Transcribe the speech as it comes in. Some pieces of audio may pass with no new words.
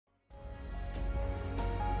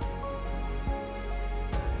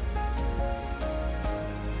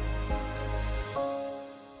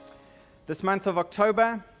This month of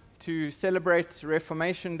October, to celebrate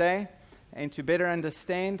Reformation Day and to better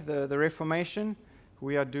understand the Reformation,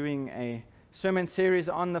 we are doing a sermon series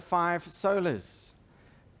on the 5 solas.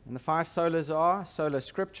 And the 5 solas are sola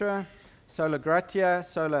scriptura, sola gratia,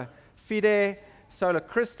 sola fide, sola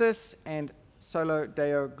Christus, and sola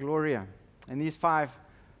deo gloria. And these 5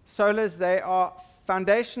 solas, they are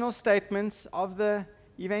foundational statements of the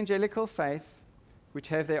evangelical faith, which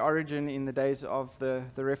have their origin in the days of the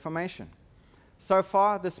Reformation. So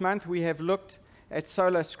far this month we have looked at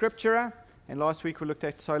sola scriptura, and last week we looked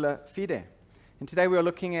at sola fide. And today we are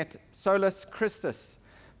looking at Solus Christus.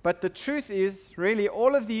 But the truth is, really,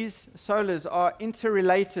 all of these solas are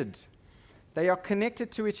interrelated. They are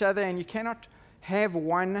connected to each other, and you cannot have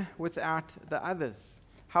one without the others.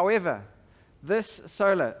 However, this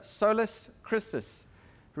sola, Solus Christus,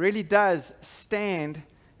 really does stand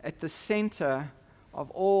at the center of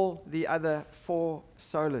all the other 4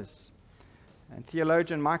 solas. And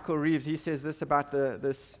Theologian Michael Reeves, he says this about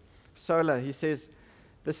this sola. He says,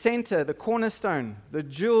 the center, the cornerstone, the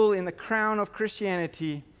jewel in the crown of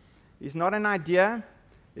Christianity is not an idea,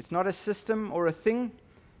 it's not a system or a thing,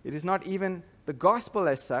 it is not even the gospel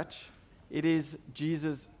as such, it is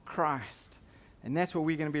Jesus Christ. And that's what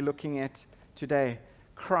we're going to be looking at today,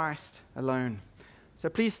 Christ alone. So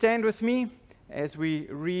please stand with me as we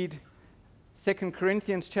read 2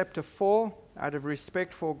 Corinthians chapter 4, out of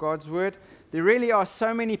respect for God's word. There really are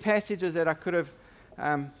so many passages that I could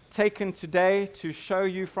have taken today to show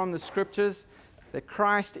you from the scriptures that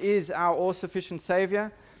Christ is our all-sufficient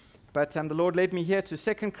Savior. But the Lord led me here to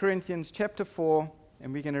 2 Corinthians chapter 4,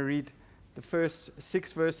 and we're going to read the first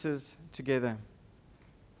 6 verses together.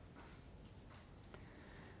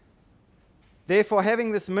 Therefore,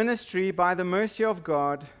 having this ministry by the mercy of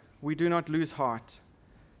God, we do not lose heart,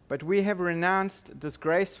 but we have renounced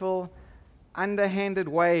disgraceful, underhanded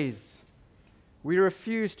ways. We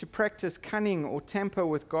refuse to practice cunning or tamper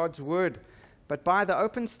with God's word, but by the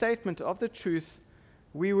open statement of the truth,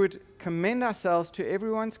 we would commend ourselves to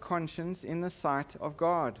everyone's conscience in the sight of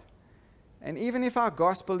God. And even if our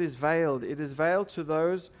gospel is veiled, it is veiled to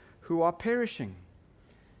those who are perishing.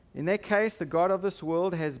 In their case, the God of this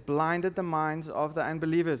world has blinded the minds of the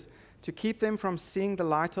unbelievers to keep them from seeing the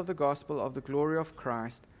light of the gospel of the glory of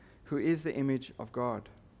Christ, who is the image of God.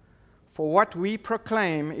 For what we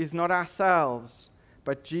proclaim is not ourselves,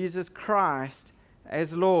 but Jesus Christ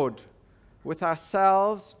as Lord, with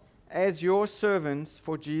ourselves as your servants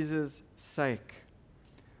for Jesus' sake.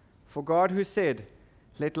 For God, who said,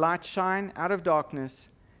 "Let light shine out of darkness,"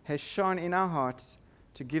 has shone in our hearts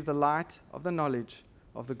to give the light of the knowledge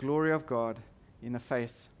of the glory of God in the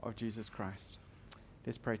face of Jesus Christ.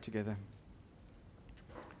 Let's pray together.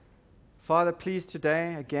 Father, please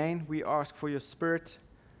today, again, we ask for your Spirit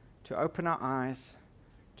to open our eyes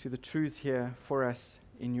to the truths here for us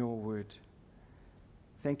in your word.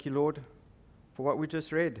 Thank you, Lord, for what we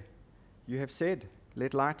just read. You have said,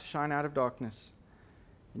 let light shine out of darkness.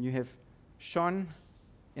 And you have shone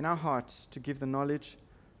in our hearts to give the knowledge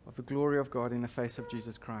of the glory of God in the face of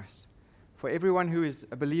Jesus Christ. For everyone who is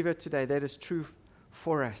a believer today, that is true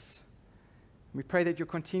for us. We pray that you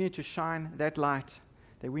continue to shine that light,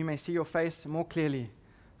 that we may see your face more clearly.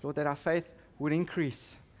 Lord, that our faith would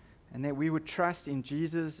increase, and that we would trust in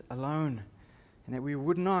Jesus alone, and that we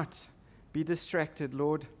would not be distracted,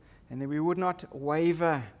 Lord, and that we would not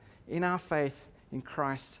waver in our faith in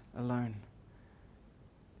Christ alone.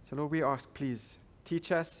 So, Lord, we ask, please,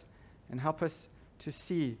 teach us and help us to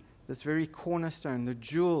see this very cornerstone, the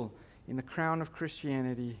jewel in the crown of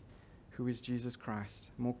Christianity, who is Jesus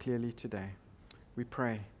Christ, more clearly today. We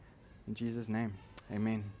pray in Jesus' name.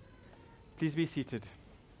 Amen. Please be seated.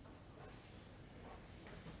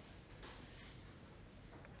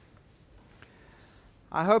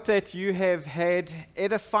 I hope that you have had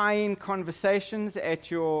edifying conversations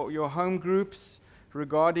at your home groups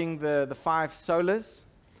regarding the 5 solas.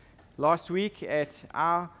 Last week at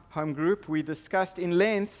our home group, we discussed in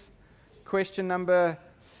length question number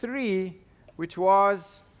 3, which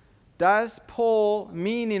was, does Paul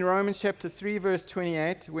mean in Romans chapter 3, verse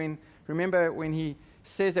 28, remember when he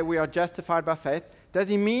says that we are justified by faith, does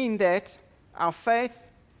he mean that our faith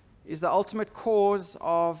is the ultimate cause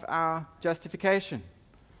of our justification?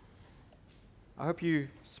 I hope you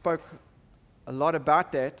spoke a lot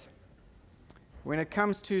about that. When it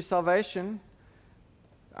comes to salvation,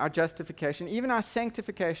 our justification, even our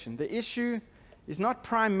sanctification, the issue is not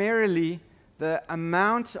primarily the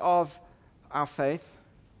amount of our faith,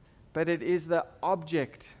 but it is the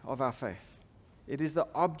object of our faith. It is the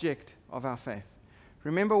object of our faith.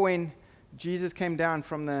 Remember when Jesus came down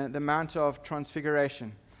from the Mount of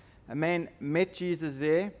Transfiguration? A man met Jesus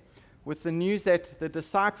there with the news that the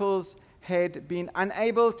disciples had been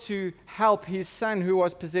unable to help his son who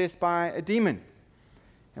was possessed by a demon.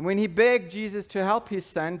 And when he begged Jesus to help his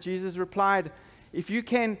son, Jesus replied, "If you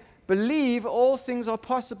can believe, all things are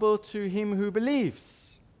possible to him who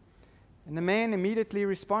believes." And the man immediately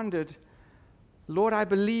responded, "Lord, I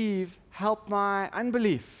believe, help my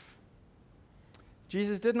unbelief."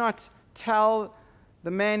 Jesus did not tell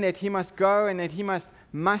the man that he must go and that he must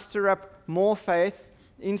muster up more faith.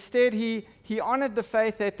 Instead, he honored the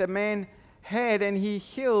faith that the man had, and he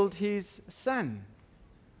healed his son.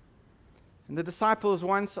 And the disciples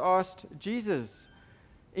once asked Jesus,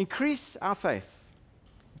 "Increase our faith."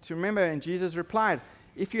 To remember, and Jesus replied,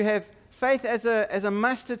 "If you have faith as a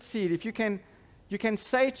mustard seed, if you can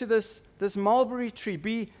say to this mulberry tree,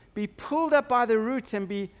 be pulled up by the roots and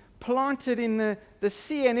be planted in the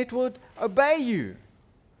sea, and it would obey you."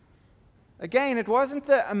 Again, it wasn't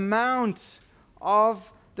the amount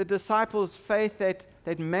of the disciples' faith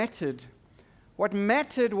that mattered. What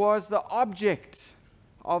mattered was the object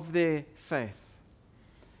of their faith.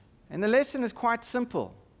 And the lesson is quite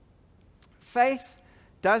simple. Faith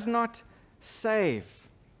does not save.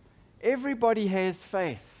 Everybody has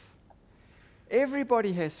faith.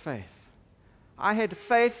 Everybody has faith. I had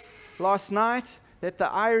faith last night that the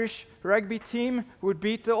Irish rugby team would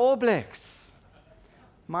beat the All Blacks.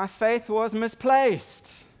 My faith was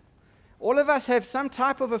misplaced. All of us have some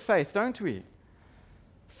type of a faith, don't we?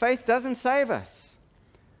 Faith doesn't save us.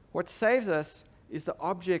 What saves us is the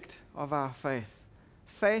object of our faith.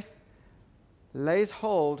 Faith lays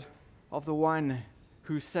hold of the one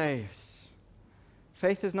who saves.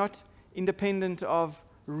 Faith is not independent of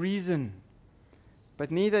reason,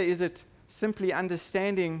 but neither is it simply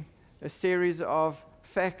understanding a series of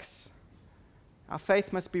facts. Our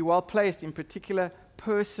faith must be well placed in a particular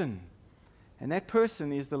person, and that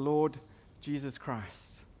person is the Lord Jesus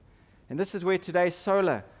Christ. And this is where today's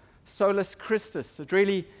Solus Christus, it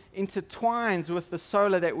really intertwines with the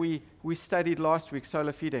sola that we studied last week,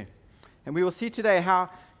 sola fide. And we will see today how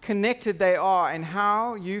connected they are and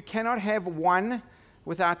how you cannot have one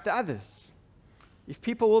without the others. If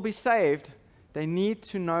people will be saved, they need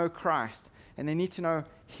to know Christ, and they need to know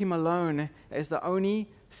Him alone as the only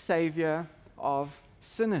Savior of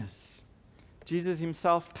sinners. Jesus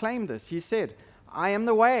Himself claimed this. He said, "I am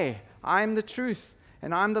the way, I am the truth,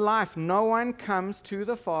 and I am the life. No one comes to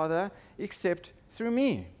the Father except through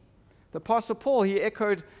me." The Apostle Paul, he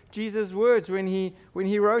echoed Jesus' words when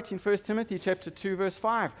he wrote in 1 Timothy chapter 2, verse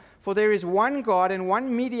 5, "For there is one God and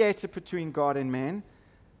one mediator between God and man,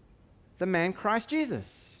 the man Christ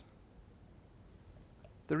Jesus."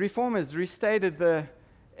 The Reformers restated the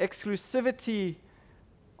exclusivity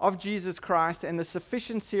of Jesus Christ and the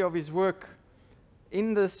sufficiency of His work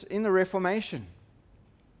in the Reformation.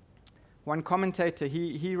 One commentator,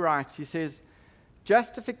 he writes, he says,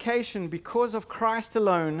 "Justification because of Christ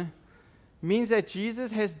alone means that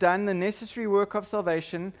Jesus has done the necessary work of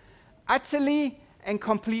salvation utterly and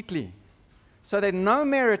completely, so that no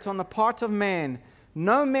merit on the part of man,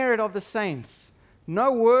 no merit of the saints,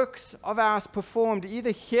 no works of ours performed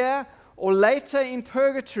either here or later in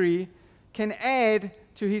purgatory can add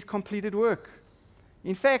to His completed work.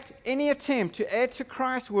 In fact, any attempt to add to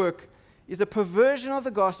Christ's work is a perversion of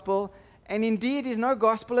the gospel, and indeed is no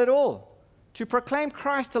gospel at all. To proclaim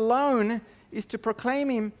Christ alone is to proclaim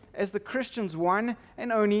Him as the Christian's one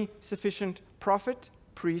and only sufficient prophet,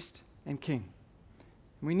 priest, and king.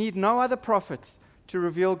 We need no other prophets to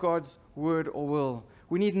reveal God's word or will.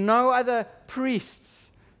 We need no other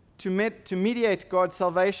priests to mediate God's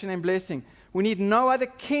salvation and blessing. We need no other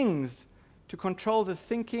kings to control the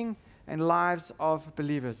thinking and lives of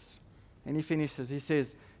believers. And he finishes, he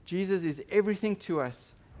says, Jesus is everything to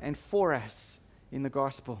us and for us in the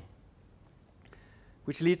gospel.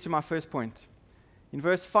 Which leads to my first point. In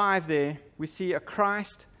verse 5 there, we see a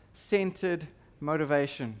Christ-centered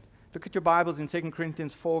motivation. Look at your Bibles in 2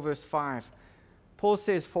 Corinthians 4, verse 5. Paul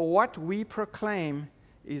says, "For what we proclaim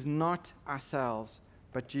is not ourselves,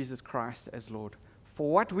 but Jesus Christ as Lord." For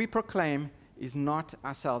what we proclaim is not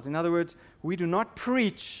ourselves. In other words, we do not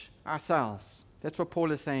preach ourselves. That's what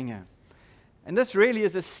Paul is saying here. And this really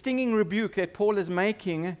is a stinging rebuke that Paul is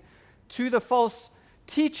making to the false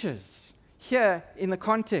teachers here in the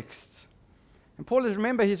context. And Paul is,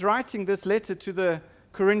 remember, he's writing this letter to the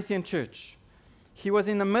Corinthian church. He was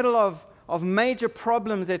in the middle of major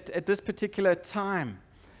problems at this particular time.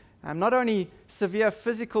 Not only severe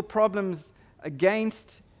physical problems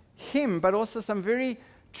against him, but also some very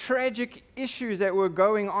tragic issues that were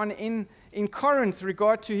going on in Corinth in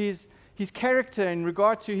regard to his character, in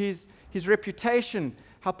regard to his reputation.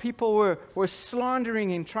 how people were slandering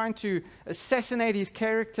him, trying to assassinate his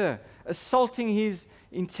character, assaulting his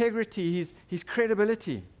integrity, his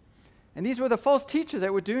credibility. And these were the false teachers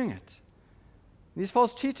that were doing it. These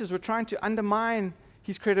false teachers were trying to undermine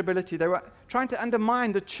his credibility. They were trying to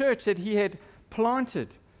undermine the church that he had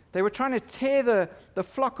planted. They were trying to tear the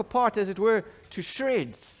flock apart, as it were, to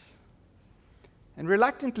shreds. And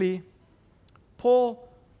reluctantly, Paul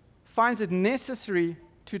finds it necessary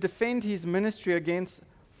to defend his ministry against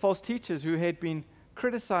false teachers who had been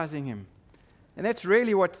criticizing him. And that's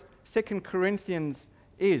really what 2 Corinthians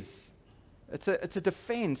is. It's a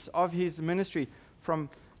defense of his ministry. From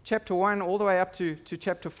chapter 1 all the way up to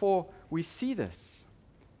chapter 4, we see this.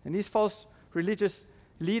 And these false religious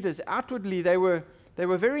leaders, outwardly, they were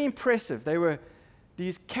very impressive. They were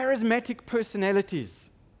these charismatic personalities.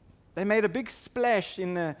 They made a big splash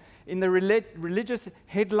in the religious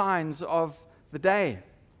headlines of the day.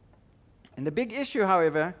 And the big issue,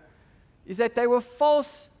 however, is that they were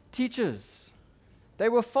false teachers. They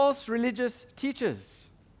were false religious teachers.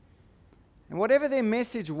 And whatever their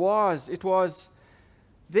message was, it was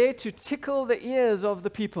there to tickle the ears of the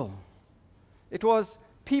people. It was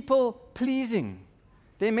people-pleasing.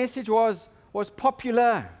 Their message was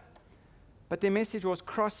popular, but their message was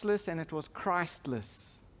crossless and it was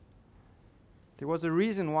Christless. There was a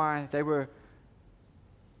reason why they were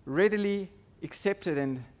readily accepted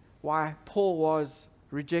and why Paul was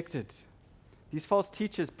rejected. These false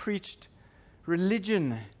teachers preached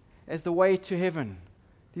religion as the way to heaven.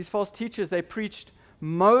 These false teachers, they preached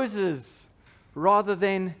Moses rather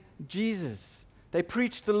than Jesus. They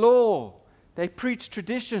preached the law. They preached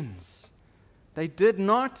traditions. They did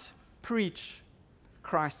not preach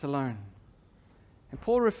Christ alone. And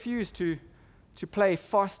Paul refused to play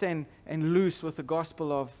fast and loose with the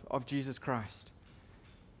gospel of Jesus Christ.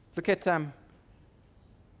 Look at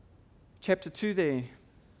chapter 2 there.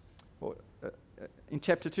 In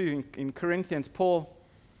chapter 2 in Corinthians, Paul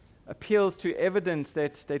appeals to evidence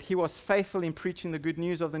that he was faithful in preaching the good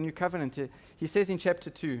news of the new covenant. He says in chapter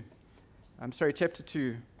 2,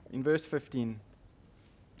 in verse 15,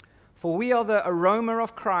 "For we are the aroma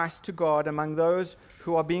of Christ to God among those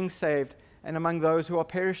who are being saved and among those who are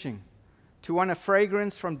perishing. To one a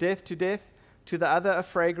fragrance from death to death, to the other a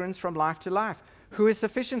fragrance from life to life. Who is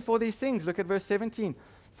sufficient for these things?" Look at verse 17.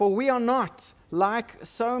 "For we are not like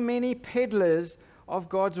so many peddlers of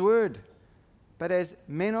God's word, but as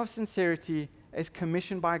men of sincerity, as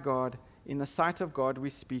commissioned by God, in the sight of God we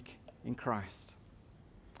speak in Christ."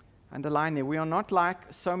 Underline there, we are not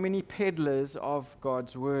like so many peddlers of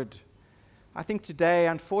God's word. I think today,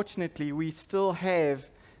 unfortunately, we still have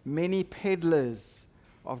many peddlers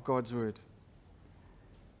of God's word.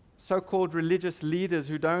 So-called religious leaders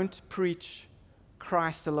who don't preach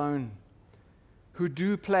Christ alone, who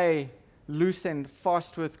do play loose and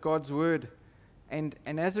fast with God's word. And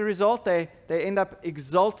as a result, they end up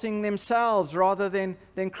exalting themselves rather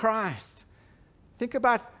than Christ. Think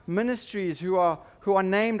about ministries who are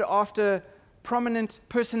named after prominent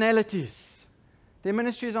personalities. Their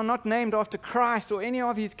ministries are not named after Christ or any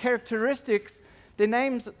of his characteristics. The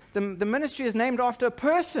ministry is named after a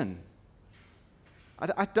person.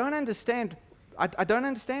 I don't understand. I don't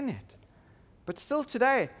understand that. But still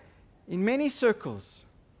today, in many circles,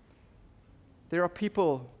 there are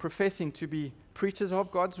people professing to be preachers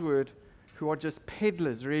of God's word who are just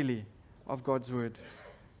peddlers, really, of God's word,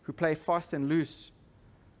 who play fast and loose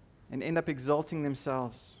and end up exalting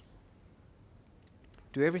themselves.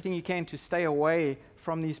 Do everything you can to stay away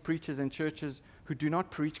from these preachers and churches who do not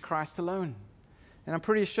preach Christ alone. And I'm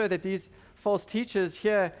pretty sure that these false teachers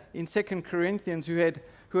here in 2 Corinthians who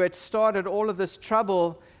had started all of this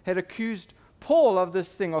trouble had accused Paul of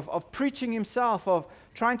this thing, of preaching himself, of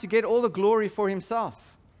trying to get all the glory for himself.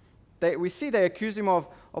 We see they accuse him of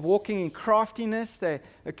walking in craftiness. They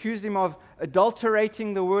accuse him of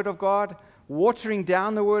adulterating the word of God, watering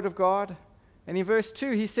down the word of God. And in verse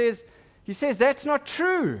 2, he says that's not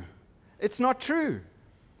true. It's not true.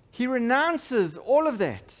 He renounces all of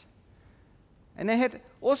that. And they had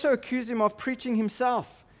also accused him of preaching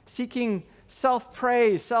himself, seeking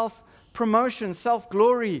self-praise, self-promotion,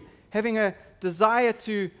 self-glory, having a desire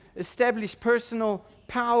to establish personal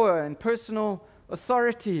power and personal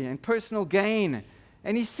authority and personal gain.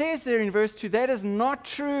 And he says there in verse 2, that is not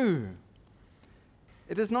true.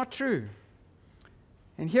 It is not true.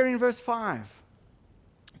 And here in verse 5,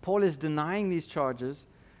 Paul is denying these charges,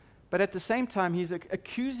 but at the same time he's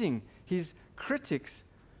accusing his critics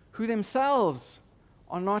who themselves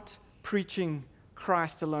are not preaching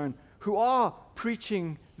Christ alone, who are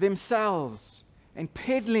preaching themselves and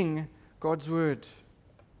peddling God's word.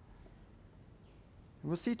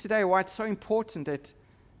 We'll see today why it's so important that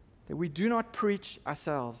that we do not preach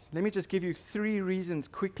ourselves. Let me just give you 3 reasons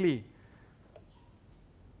quickly.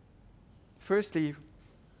 Firstly,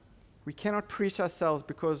 we cannot preach ourselves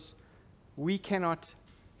because we cannot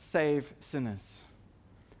save sinners.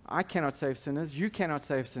 I cannot save sinners. You cannot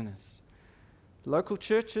save sinners. Local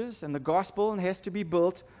churches and the gospel has to be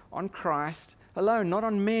built on Christ alone, not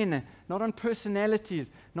on men, not on personalities,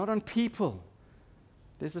 not on people.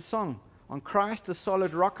 There's a song, "On Christ the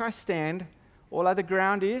solid rock I stand, all other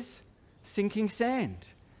ground is sinking sand."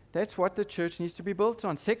 That's what the church needs to be built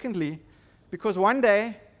on. Secondly, because one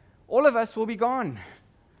day all of us will be gone,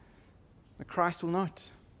 but Christ will not.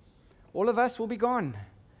 All of us will be gone.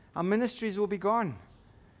 Our ministries will be gone.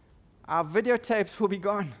 Our videotapes will be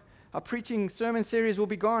gone. Our preaching sermon series will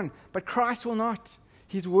be gone, but Christ will not.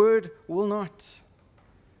 His word will not.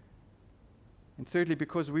 And thirdly,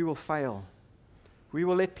 because we will fail. We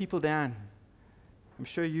will let people down. I'm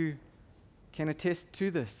sure you can attest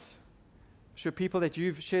to this. I'm sure people that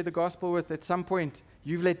you've shared the gospel with at some point,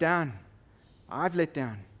 you've let down. I've let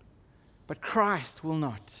down. But Christ will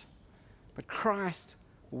not. But Christ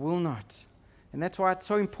will not. And that's why it's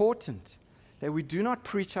so important that we do not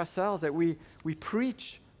preach ourselves, that we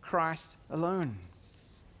preach Christ alone.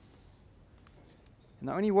 And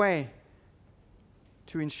the only way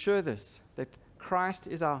to ensure this, that Christ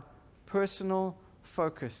is our personal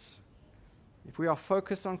focus, if we are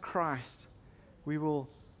focused on Christ, we will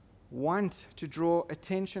want to draw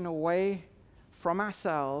attention away from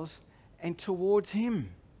ourselves and towards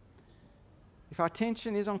Him. If our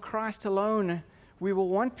attention is on Christ alone, we will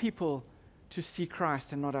want people to see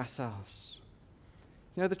Christ and not ourselves.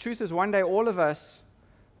 You know, the truth is one day all of us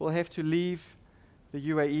will have to leave the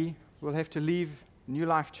UAE. We'll have to leave New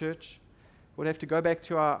Life Church. We'll have to go back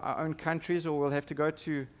to our own countries, or we'll have to go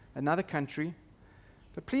to another country.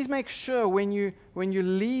 But please make sure when you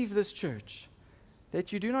leave this church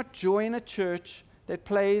that you do not join a church that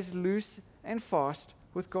plays loose and fast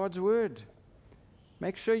with God's word.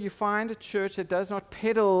 Make sure you find a church that does not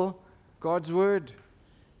peddle God's word.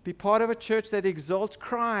 Be part of a church that exalts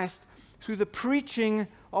Christ through the preaching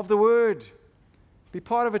of the word. Be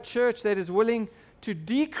part of a church that is willing to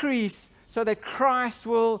decrease so that Christ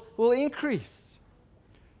will increase.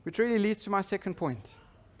 Which really leads to my second point.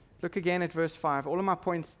 Look again at verse 5. All of my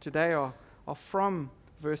points today are from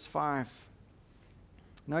verse 5.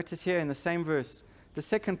 Notice here in the same verse, the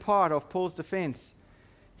second part of Paul's defense.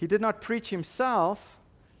 He did not preach himself.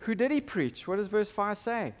 Who did he preach? What does verse 5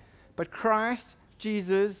 say? But Christ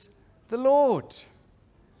Jesus the Lord.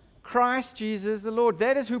 Christ Jesus the Lord.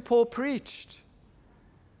 That is who Paul preached.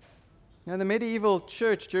 Now, the medieval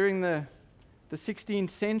church during the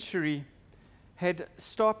 16th century had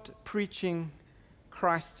stopped preaching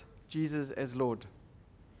Christ Jesus as Lord.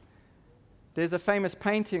 There's a famous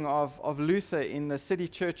painting of Luther in the city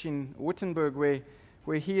church in Wittenberg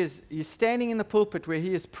where he's standing in the pulpit where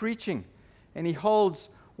he is preaching, and he holds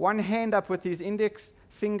one hand up with his index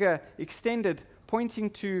finger extended, pointing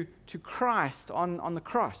to Christ on the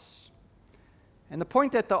cross. And the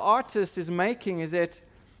point that the artist is making is that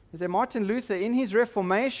Martin Luther, in his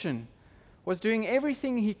Reformation, was doing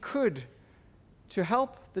everything he could to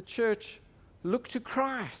help the church look to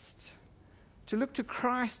Christ, to look to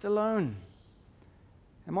Christ alone.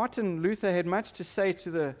 And Martin Luther had much to say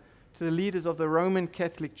to the leaders of the Roman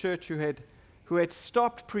Catholic Church who had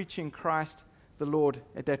stopped preaching Christ the Lord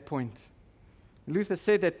at that point. Luther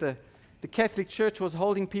said that the Catholic Church was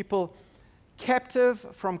holding people captive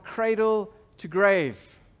from cradle to grave.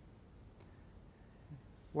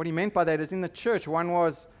 What he meant by that is in the church, one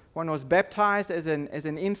was baptized as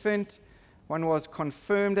an infant, one was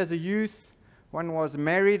confirmed as a youth, one was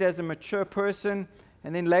married as a mature person,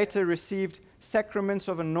 and then later received sacraments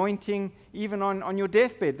of anointing even on your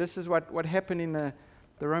deathbed. This is what happened in the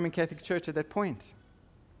Roman Catholic Church at that point.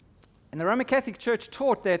 And the Roman Catholic Church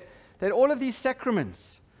taught that all of these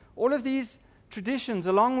sacraments, all of these traditions,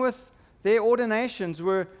 along with their ordinations,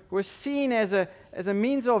 were seen as a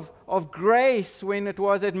means of grace when it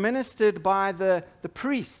was administered by the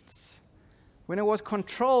priests, when it was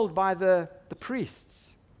controlled by the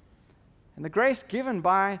priests. And the grace given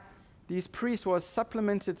by these priests was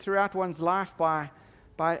supplemented throughout one's life by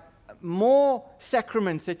more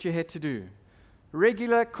sacraments that you had to do.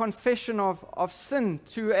 Regular confession of sin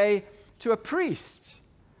to a priest.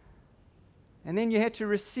 And then you had to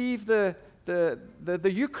receive the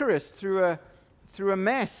Eucharist through a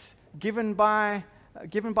mass given by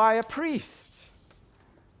a priest.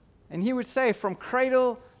 And he would say, from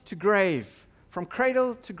cradle to grave, from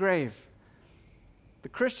cradle to grave, the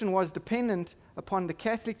Christian was dependent upon the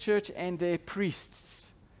Catholic Church and their priests.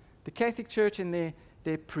 The Catholic Church and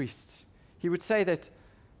their priests. He would say that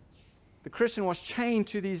The Christian was chained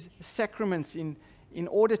to these sacraments in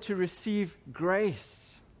order to receive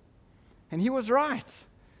grace. And he was right.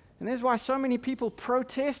 And that's why so many people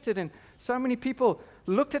protested, and so many people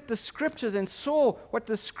looked at the scriptures and saw what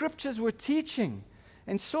the scriptures were teaching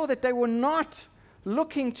and saw that they were not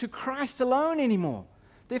looking to Christ alone anymore.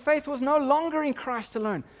 Their faith was no longer in Christ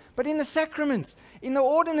alone, but in the sacraments, in the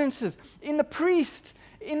ordinances, in the priest,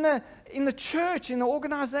 in the church, in the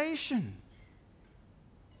organization.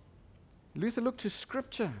 Luther looked to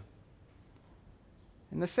Scripture.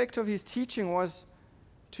 And the effect of his teaching was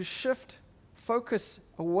to shift focus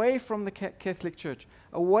away from the Catholic Church,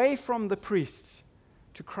 away from the priests,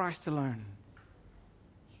 to Christ alone.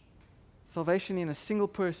 Salvation in a single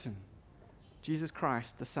person, Jesus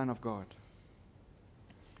Christ, the Son of God.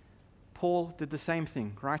 Paul did the same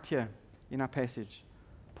thing right here in our passage.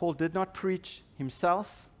 Paul did not preach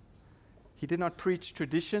himself. He did not preach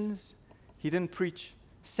traditions. He didn't preach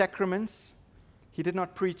sacraments. He did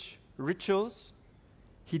not preach rituals.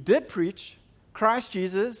 He did preach Christ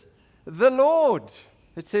Jesus, the Lord.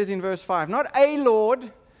 It says in verse 5, not a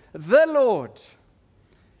Lord, the Lord.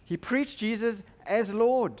 He preached Jesus as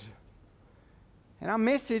Lord. And our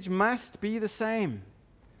message must be the same.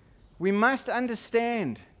 We must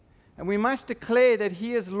understand and we must declare that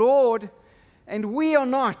He is Lord and we are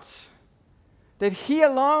not. That He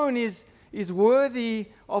alone is worthy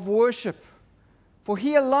of worship. For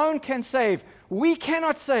He alone can save. We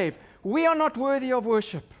cannot save. We are not worthy of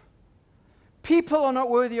worship. People are not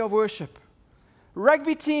worthy of worship.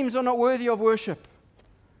 Rugby teams are not worthy of worship.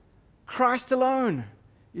 Christ alone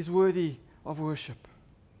is worthy of worship.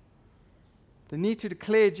 The need to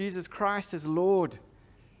declare Jesus Christ as Lord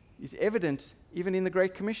is evident even in the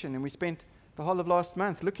Great Commission, and we spent the whole of last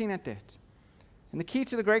month looking at that. And the key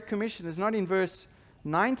to the Great Commission is not in verse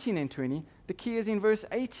 19 and 20, the key is in verse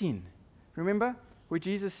 18. Remember where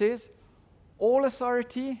Jesus says, all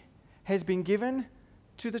authority has been given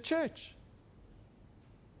to the church.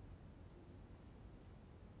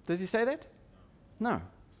 Does he say that? No.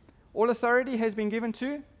 All authority has been given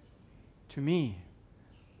to me.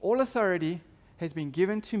 All authority has been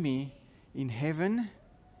given to me in heaven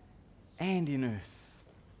and in earth.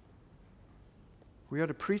 We are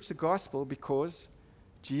to preach the gospel because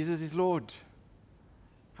Jesus is Lord.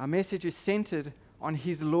 Our message is centered on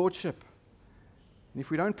His lordship. And if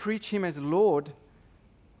we don't preach Him as Lord,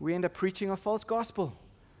 we end up preaching a false gospel.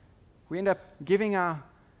 We end up giving our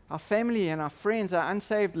family and our friends, our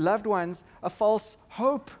unsaved loved ones, a false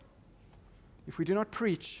hope if we do not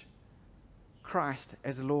preach Christ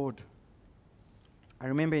as Lord. I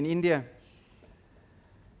remember in India,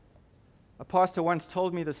 a pastor once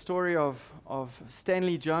told me the story of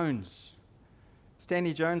Stanley Jones.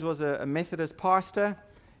 Stanley Jones was a Methodist pastor,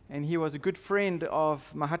 and he was a good friend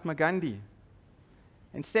of Mahatma Gandhi.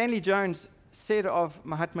 And Stanley Jones said of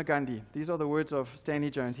Mahatma Gandhi, these are the words of Stanley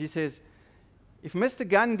Jones, he says, if Mr.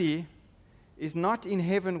 Gandhi is not in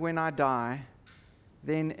heaven when I die,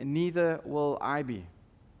 then neither will I be.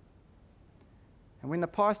 And when the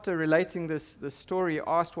pastor relating this story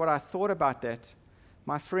asked what I thought about that,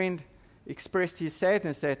 my friend expressed his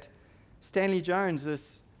sadness that Stanley Jones,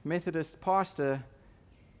 this Methodist pastor,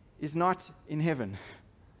 is not in heaven.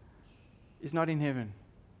 Is not in heaven.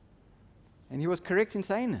 And he was correct in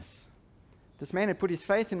saying this. This man had put his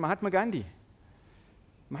faith in Mahatma Gandhi.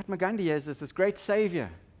 Mahatma Gandhi is this great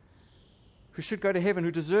savior who should go to heaven,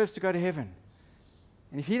 who deserves to go to heaven.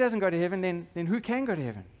 And if he doesn't go to heaven, then who can go to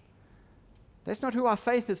heaven? That's not who our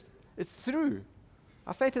faith is through.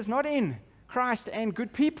 Our faith is not in Christ and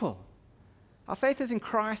good people. Our faith is in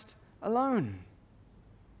Christ alone.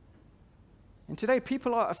 And today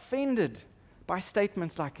people are offended by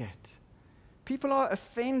statements like that. People are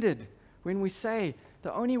offended when we say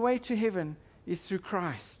the only way to heaven is through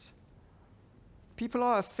Christ. People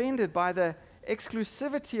are offended by the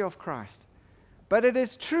exclusivity of Christ. But it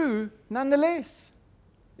is true nonetheless.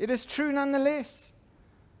 It is true nonetheless.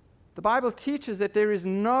 The Bible teaches that there is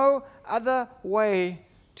no other way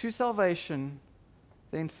to salvation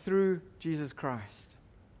than through Jesus Christ.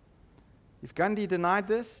 If Gandhi denied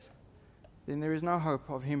this, then there is no hope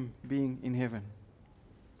of him being in heaven.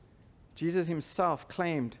 Jesus himself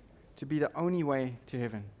claimed to be the only way to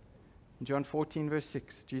heaven. In John 14, verse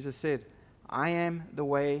 6, Jesus said, I am the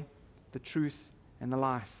way, the truth, and the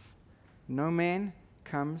life. No man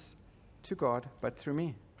comes to God but through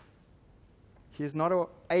me. He is not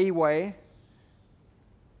a way,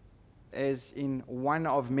 as in one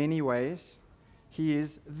of many ways. He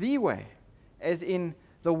is the way, as in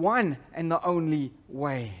the one and the only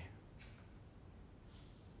way.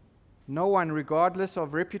 No one, regardless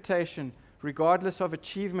of reputation, regardless of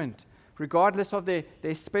achievement, regardless of their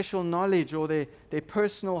special knowledge or their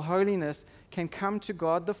personal holiness, can come to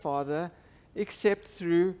God the Father except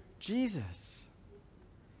through Jesus.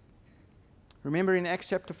 Remember in Acts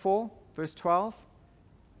chapter 4, verse 12,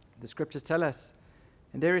 the scriptures tell us,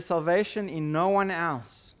 "And there is salvation in no one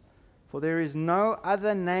else, for there is no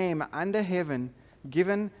other name under heaven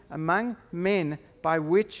given among men by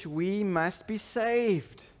which we must be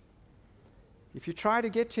saved." If you try to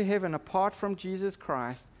get to heaven apart from Jesus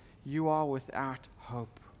Christ, you are without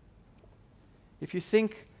hope. If you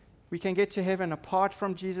think we can get to heaven apart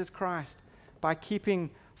from Jesus Christ by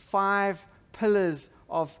keeping 5 pillars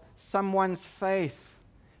of someone's faith,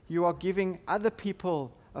 you are giving other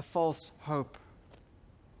people a false hope.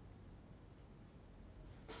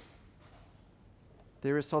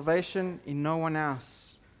 There is salvation in no one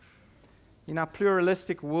else. In our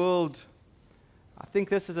pluralistic world, I think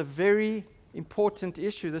this is a very important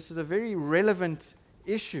issue. This is a very relevant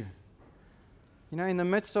issue. You know, in the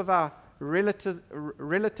midst of our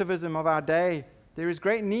relativism of our day, there is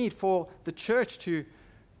great need for the church to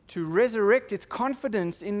resurrect its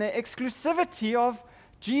confidence in the exclusivity of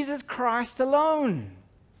Jesus Christ alone.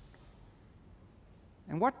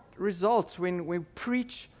 And what results when we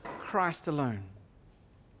preach Christ alone?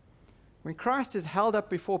 When Christ is held up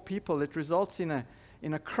before people, it results in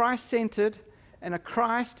a Christ-centered and a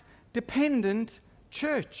Christ-dependent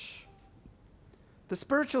church. The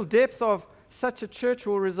spiritual depth of such a church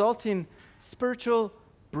will result in spiritual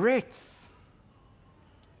breadth.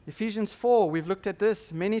 Ephesians 4, we've looked at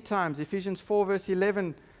this many times. Ephesians 4, verse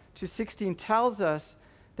 11 to 16 tells us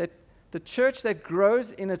that the church that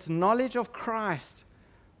grows in its knowledge of Christ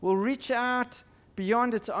will reach out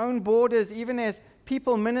beyond its own borders, even as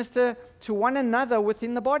people minister to one another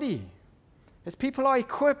within the body, as people are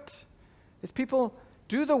equipped, as people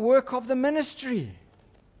do the work of the ministry.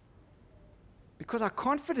 Because our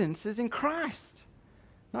confidence is in Christ,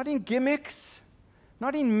 not in gimmicks,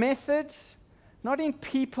 not in methods, not in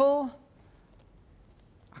people.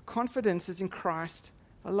 Our confidence is in Christ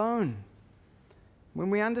alone. When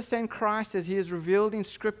we understand Christ as He is revealed in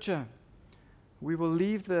Scripture, we will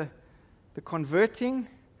leave the converting,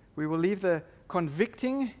 we will leave the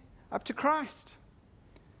convicting up to Christ.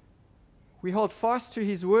 We hold fast to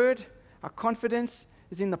His Word. Our confidence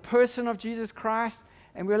is in the person of Jesus Christ,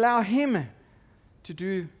 and we allow Him to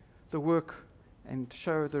do the work and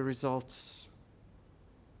show the results.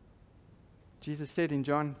 Jesus said in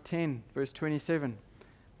John 10, verse 27,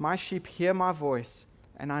 "My sheep hear my voice,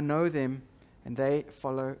 and I know them, and they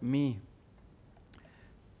follow me."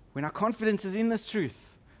 When our confidence is in this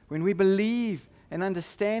truth, when we believe and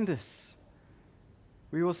understand this,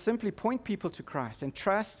 we will simply point people to Christ and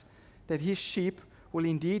trust that His sheep will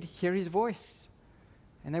indeed hear His voice,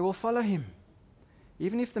 and they will follow Him.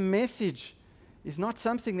 Even if the message is not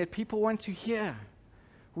something that people want to hear,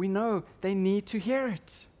 we know they need to hear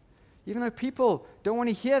it. Even though people don't want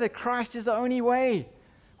to hear that Christ is the only way,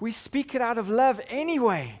 we speak it out of love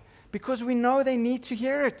anyway, because we know they need to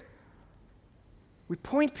hear it. We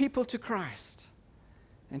point people to Christ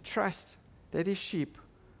and trust that His sheep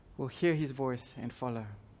will hear His voice and follow.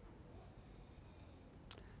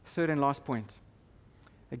 Third and last point.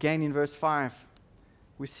 Again in verse 5,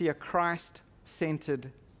 we see a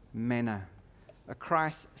Christ-centered manner. A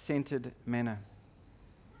Christ-centered manner.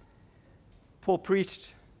 Paul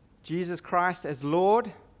preached Jesus Christ as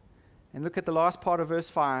Lord, and look at the last part of verse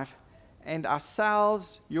 5, "And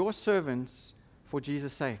ourselves your servants for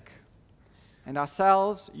Jesus' sake." And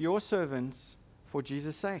ourselves your servants for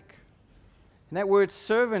Jesus' sake. And that word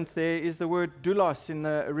servant there is the word doulos in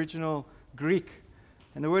the original Greek.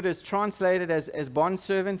 And the word is translated as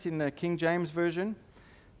bondservant in the King James Version.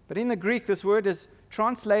 But in the Greek, this word is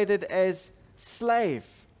translated as slave.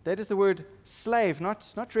 That is the word slave,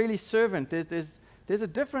 not really servant. There's a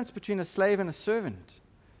difference between a slave and a servant.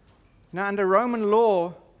 Now, under Roman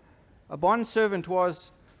law, a bondservant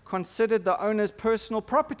was considered the owner's personal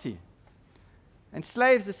property. And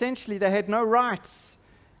slaves, essentially, they had no rights.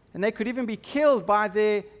 And they could even be killed by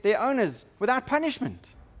their owners without punishment.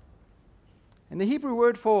 And the Hebrew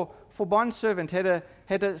word for bondservant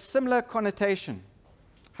had a similar connotation.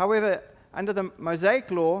 However, under the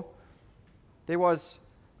Mosaic law, there was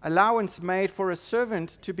allowance made for a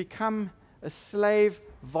servant to become a slave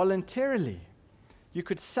voluntarily. You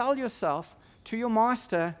could sell yourself to your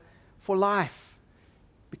master for life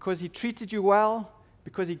because he treated you well,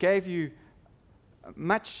 because he gave you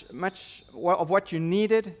much of what you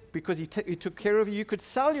needed, because he took care of you. You could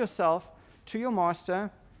sell yourself to your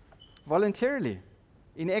master voluntarily.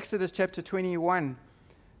 In Exodus chapter 21,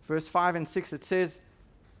 verse 5 and 6, it says,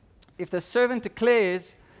 "If the servant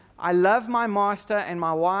declares, 'I love my master and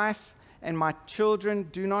my wife and my children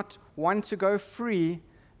do not want to go free,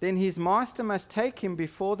 then his master must take him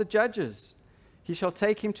before the judges. He shall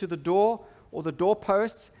take him to the door or the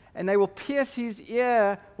doorposts, and they will pierce his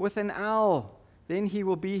ear with an awl. Then he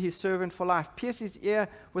will be his servant for life. Pierce his ear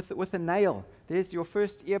with a nail. There's your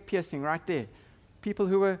first ear piercing right there. People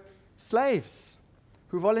who were slaves,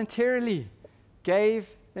 who voluntarily gave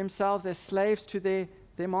themselves as slaves to their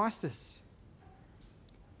masters.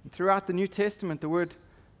 And throughout the New Testament, the word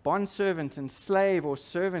bondservant and slave or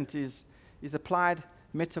servant is applied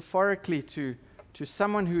metaphorically to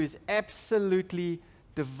someone who is absolutely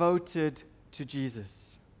devoted to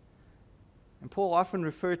Jesus. And Paul often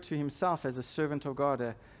referred to himself as a servant of God,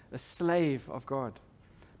 a slave of God.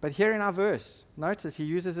 But here in our verse, notice he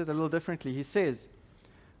uses it a little differently. He says,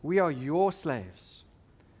 we are your slaves.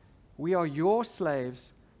 We are your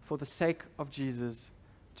slaves for the sake of Jesus,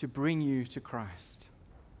 to bring you to Christ,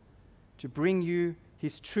 to bring you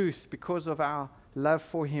his truth because of our love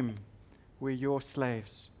for him. We're your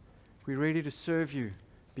slaves. We're ready to serve you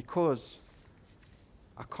because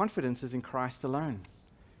our confidence is in Christ alone.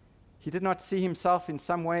 He did not see himself in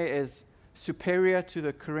some way as superior to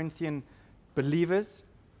the Corinthian believers,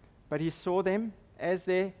 but he saw them as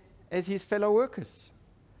his fellow workers.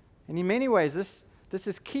 And in many ways, this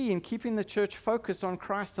is key in keeping the church focused on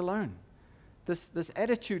Christ alone. This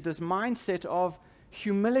attitude, this mindset of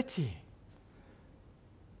humility,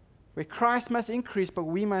 where Christ must increase, but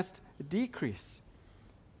we must decrease.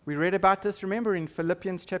 We read about this, remember, in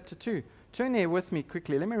Philippians chapter 2. Turn there with me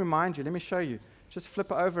quickly. Let me remind you. Let me show you. Just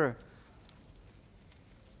flip over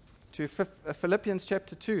to Philippians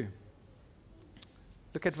chapter 2.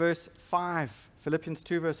 Look at verse 5. Philippians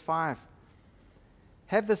 2, verse 5.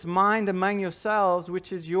 Have this mind among yourselves,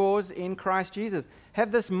 which is yours in Christ Jesus.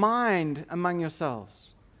 Have this mind among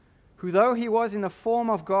yourselves, who though he was in the form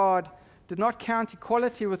of God, did not count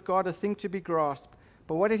equality with God a thing to be grasped.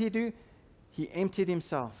 But what did he do? He emptied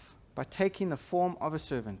himself by taking the form of a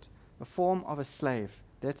servant, the form of a slave.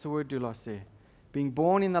 That's the word doulos there. Being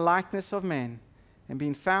born in the likeness of man and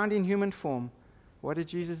being found in human form, what did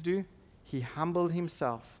Jesus do? He humbled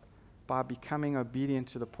himself by becoming obedient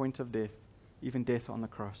to the point of death, even death on the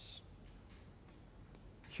cross.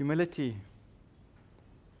 Humility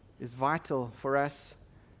is vital for us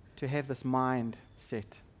to have this mind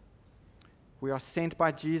set. We are sent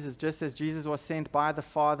by Jesus just as Jesus was sent by the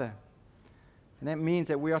Father. And that means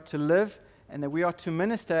that we are to live and that we are to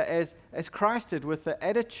minister as Christ did, with the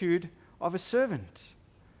attitude of a servant.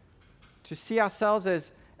 To see ourselves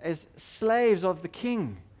as slaves of the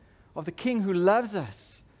King who loves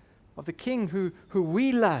us, of the King who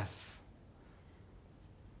we love,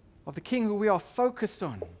 of the King who we are focused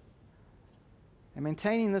on. And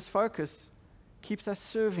maintaining this focus keeps us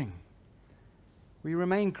serving. We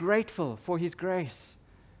remain grateful for his grace.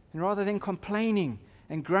 And rather than complaining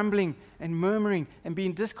and grumbling and murmuring and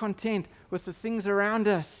being discontent with the things around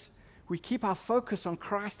us, we keep our focus on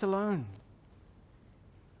Christ alone.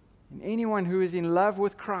 And anyone who is in love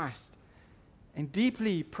with Christ and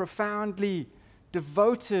deeply, profoundly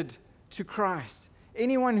devoted to Christ,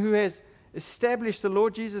 anyone who has established the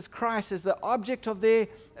Lord Jesus Christ as the object of their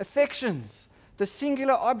affections, the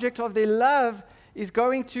singular object of their love, is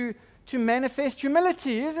going to manifest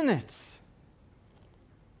humility, isn't it?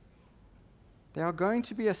 They are going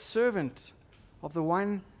to be a servant of the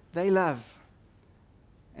one they love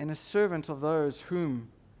and a servant of those whom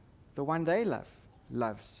the one they love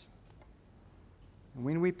loves. And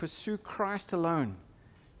when we pursue Christ alone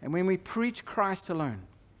and when we preach Christ alone,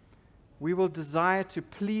 we will desire to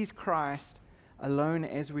please Christ alone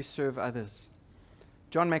as we serve others.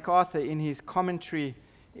 John MacArthur, in his commentary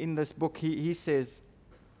in this book, he says,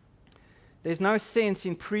 there's no sense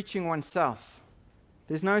in preaching oneself.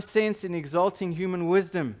 There's no sense in exalting human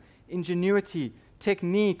wisdom, ingenuity,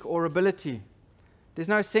 technique, or ability. There's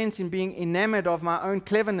no sense in being enamored of my own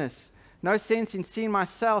cleverness. No sense in seeing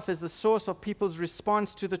myself as the source of people's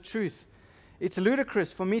response to the truth. It's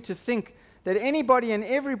ludicrous for me to think that anybody and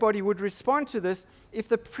everybody would respond to this if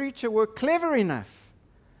the preacher were clever enough.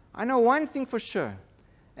 I know one thing for sure,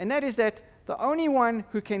 and that is that the only one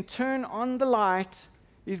who can turn on the light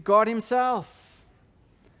is God himself.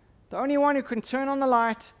 The only one who can turn on the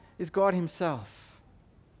light is God himself.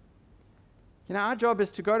 You know, our job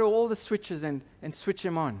is to go to all the switches and switch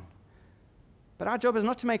them on. But our job is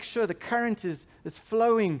not to make sure the current is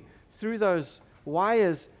flowing through those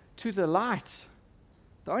wires to the light.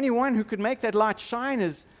 The only one who could make that light shine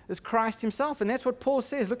is Christ himself. And that's what Paul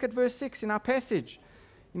says. Look at verse 6 in our passage.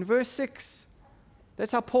 In verse 6,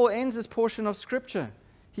 that's how Paul ends this portion of Scripture.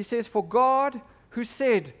 He says, for God, who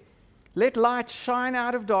said, let light shine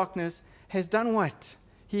out of darkness, has done what?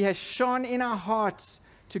 He has shone in our hearts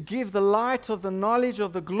to give the light of the knowledge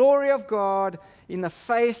of the glory of God in the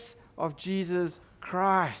face of Jesus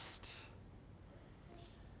Christ.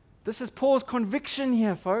 This is Paul's conviction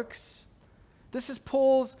here, folks. This is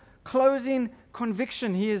Paul's closing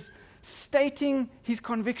conviction. He is stating his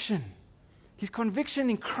conviction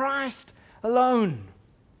in Christ alone.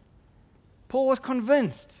 Paul was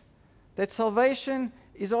convinced that salvation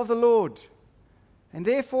is of the Lord, and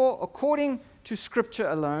therefore, according to Scripture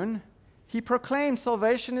alone, he proclaimed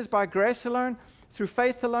salvation is by grace alone, through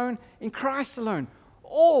faith alone, in Christ alone,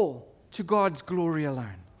 all to God's glory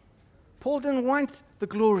alone. Paul didn't want the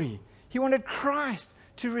glory. He wanted Christ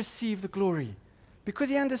to receive the glory because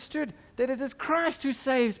he understood that it is Christ who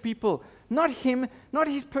saves people, not him, not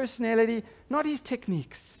his personality, not his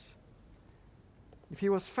techniques. If he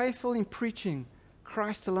was faithful in preaching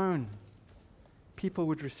Christ alone, people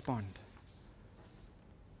would respond.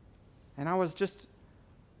 And I was just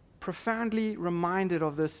profoundly reminded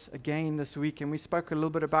of this again this week, and we spoke a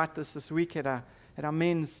little bit about this week at our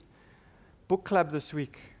men's book club this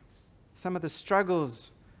week. Some of the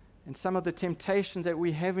struggles and some of the temptations that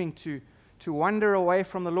we're having to wander away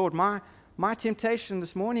from the Lord. My temptation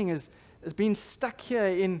this morning is being stuck here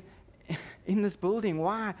in this building.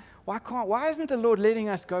 Why isn't the Lord letting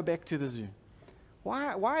us go back to the zoo?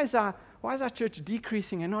 Why is our church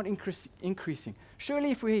decreasing and not increasing?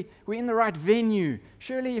 Surely if we're in the right venue,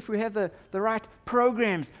 surely if we have the right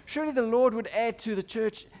programs, surely the Lord would add to the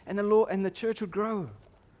church and the church would grow.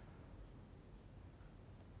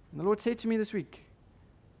 And the Lord said to me this week,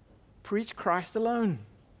 preach Christ alone.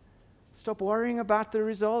 Stop worrying about the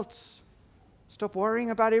results. Stop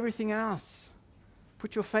worrying about everything else.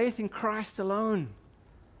 Put your faith in Christ alone.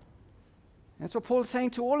 And that's what Paul's saying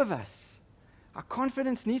to all of us. Our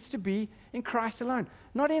confidence needs to be in Christ alone,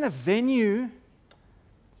 not in a venue.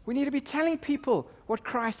 We need to be telling people what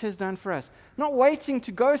Christ has done for us, not waiting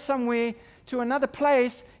to go somewhere to another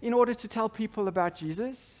place in order to tell people about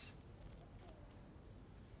Jesus.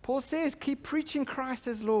 Paul says, keep preaching Christ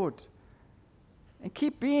as Lord and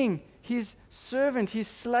keep being his servant, his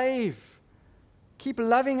slave. Keep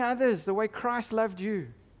loving others the way Christ loved you.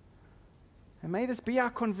 And may this be our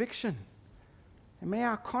conviction. And may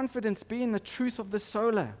our confidence be in the truth of the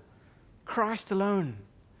sola, Christ alone.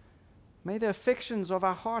 May the affections of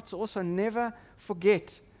our hearts also never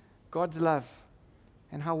forget God's love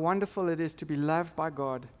and how wonderful it is to be loved by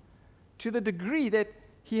God to the degree that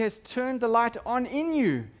he has turned the light on in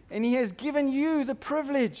you and he has given you the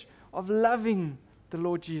privilege of loving the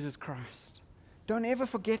Lord Jesus Christ. Don't ever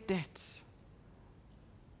forget that.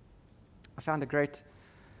 I found a great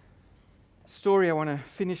story I want to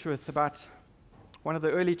finish with about one of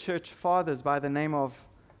the early church fathers by the name of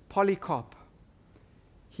Polycarp.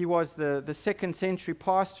 He was the 2nd century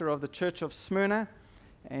pastor of the church of Smyrna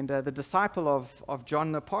and the disciple of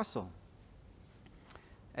John the Apostle.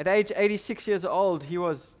 At age 86 years old, he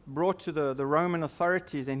was brought to the Roman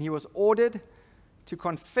authorities and he was ordered to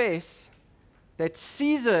confess that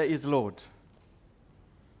Caesar is Lord.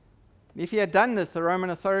 If he had done this, the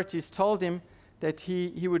Roman authorities told him that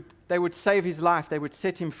they would save his life, they would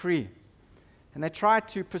set him free. And they tried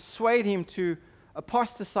to persuade him to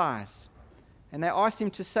apostatize. And they asked him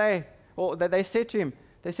to say, or they said to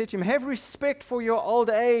him, have respect for your old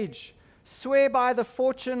age. Swear by the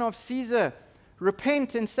fortune of Caesar.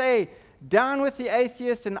 Repent and say, down with the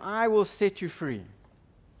atheist and I will set you free.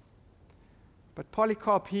 But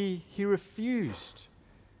Polycarp, he refused.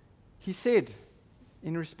 He said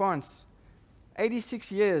in response,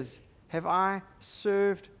 86 years have I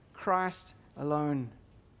served Christ alone.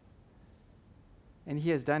 And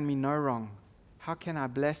he has done me no wrong. How can I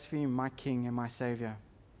blaspheme my King and my Savior?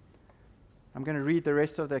 I'm going to read the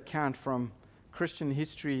rest of the account from Christian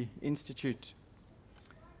History Institute.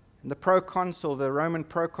 And the Roman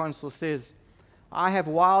proconsul says, I have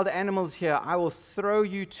wild animals here. I will throw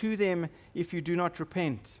you to them if you do not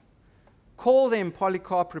repent. Call them,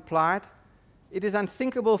 Polycarp replied. It is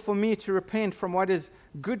unthinkable for me to repent from what is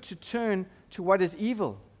good to turn to what is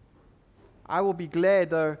evil. I will be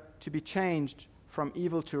glad, though, to be changed from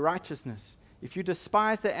evil to righteousness. If you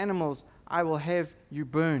despise the animals, I will have you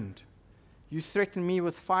burned. You threaten me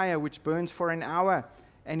with fire which burns for an hour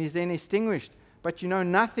and is then extinguished, but you know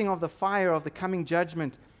nothing of the fire of the coming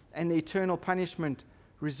judgment and the eternal punishment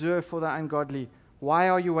reserved for the ungodly. Why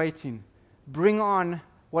are you waiting? Bring on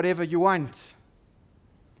whatever you want.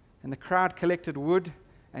 And the crowd collected wood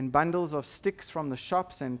and bundles of sticks from the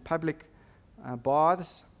shops and public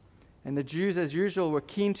baths, and the Jews, as usual, were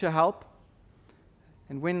keen to help.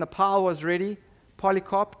 And when the pile was ready,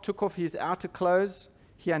 Polycarp took off his outer clothes,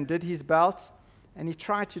 he undid his belt, and he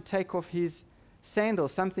tried to take off his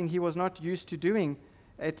sandals, something he was not used to doing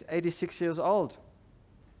at 86 years old.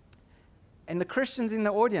 And the Christians in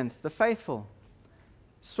the audience, the faithful,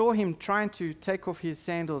 saw him trying to take off his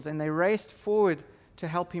sandals, and they raced forward to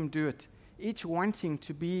help him do it, each wanting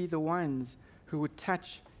to be the ones who would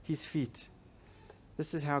touch his feet.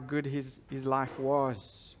 This is how good his life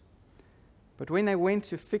was. But when they went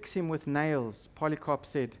to fix him with nails, Polycarp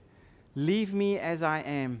said, "Leave me as I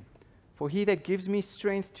am, for he that gives me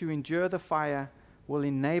strength to endure the fire will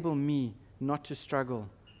enable me not to struggle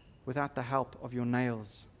without the help of your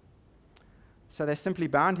nails." So they simply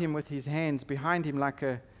bound him with his hands behind him like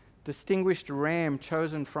a distinguished ram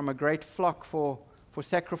chosen from a great flock for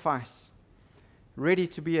sacrifice, ready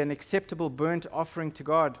to be an acceptable burnt offering to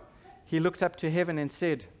God. He looked up to heaven and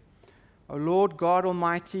said, "O Lord God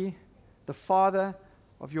Almighty, the Father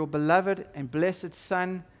of your beloved and blessed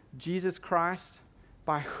Son, Jesus Christ,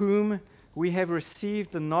 by whom we have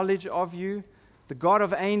received the knowledge of you, the God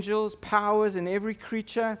of angels, powers, and every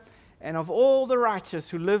creature, and of all the righteous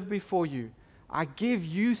who live before you, I give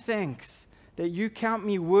you thanks that you count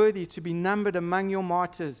me worthy to be numbered among your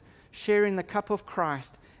martyrs, sharing the cup of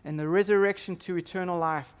Christ and the resurrection to eternal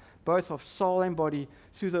life, both of soul and body,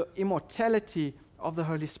 through the immortality of the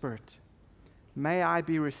Holy Spirit. May I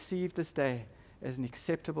be received this day as an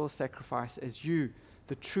acceptable sacrifice, as you,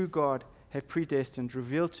 the true God, have predestined,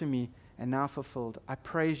 revealed to me, and now fulfilled. I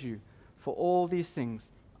praise you for all these things.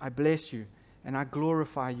 I bless you, and I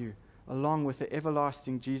glorify you, along with the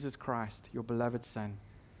everlasting Jesus Christ, your beloved Son.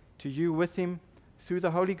 To you with him, through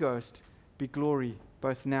the Holy Ghost, be glory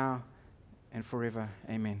both now and forever.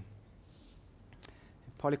 Amen."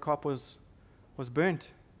 Polycarp was burnt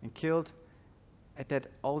and killed at that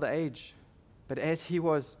old age. But as he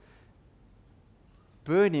was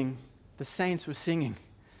burning, the saints were singing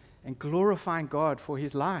and glorifying God for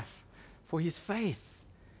his life, for his faith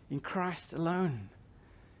in Christ alone.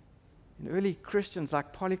 And early Christians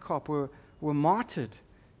like Polycarp were martyred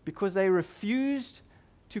because they refused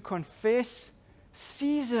to confess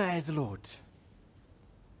Caesar as Lord.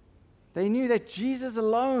 They knew that Jesus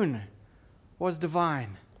alone was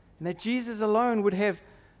divine, and that Jesus alone would have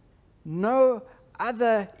no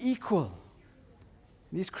other equal.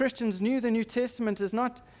 These Christians knew the New Testament is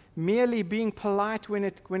not merely being polite when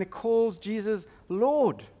it calls Jesus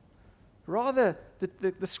Lord. Rather,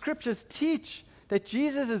 the Scriptures teach that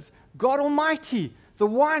Jesus is God Almighty, the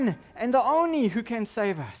one and the only who can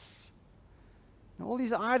save us. And all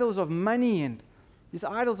these idols of money and these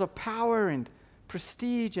idols of power and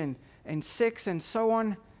prestige and sex and so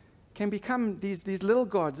on can become these little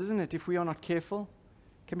gods, isn't it, if we are not careful?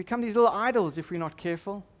 Can become these little idols if we're not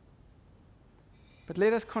careful. But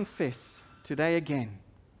let us confess today again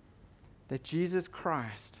that Jesus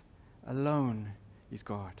Christ alone is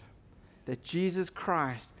God. That Jesus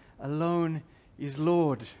Christ alone is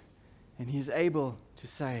Lord, and he is able to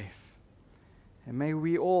save. And may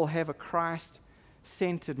we all have a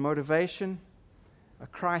Christ-centered motivation, a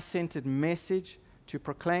Christ-centered message to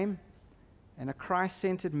proclaim, and a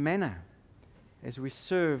Christ-centered manner as we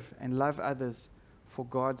serve and love others for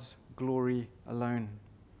God's glory alone.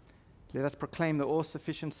 Let us proclaim the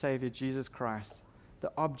all-sufficient Savior, Jesus Christ,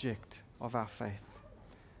 the object of our faith.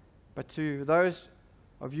 But to those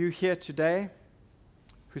of you here today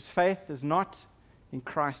whose faith is not in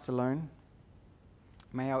Christ alone,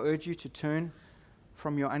 may I urge you to turn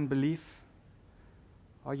from your unbelief.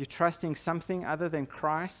 Are you trusting something other than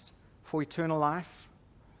Christ for eternal life?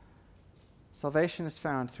 Salvation is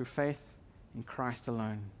found through faith in Christ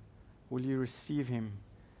alone. Will you receive him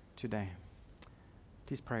today?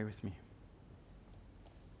 Please pray with me.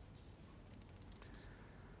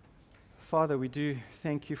 Father, we do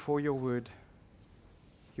thank you for your word.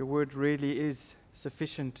 Your word really is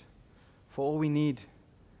sufficient for all we need.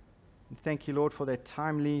 And thank you, Lord, for that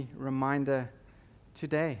timely reminder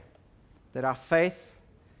today that our faith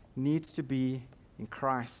needs to be in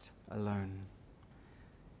Christ alone.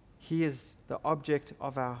 He is the object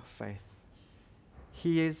of our faith.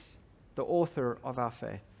 He is the author of our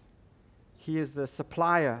faith. He is the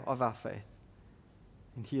supplier of our faith.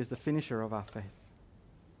 And he is the finisher of our faith.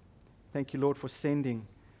 Thank you, Lord, for sending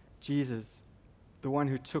Jesus, the one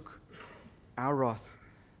who took our wrath,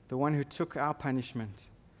 the one who took our punishment,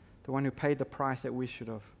 the one who paid the price that we should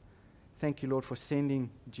have. Thank you, Lord, for sending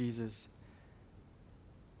Jesus.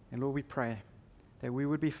 And Lord, we pray that we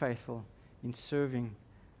would be faithful in serving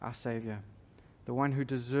our Savior, the one who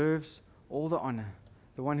deserves all the honor,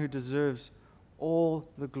 the one who deserves all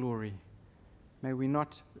the glory. May we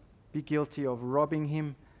not be guilty of robbing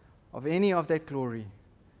him of any of that glory,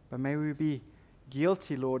 but may we be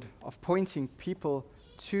guilty, Lord, of pointing people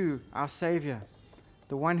to our Savior,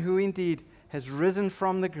 the one who indeed has risen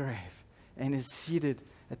from the grave and is seated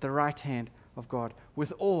at the right hand of God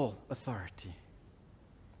with all authority.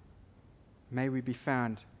 May we be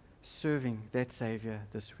found serving that Savior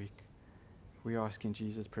this week. We ask in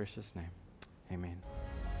Jesus' precious name. Amen.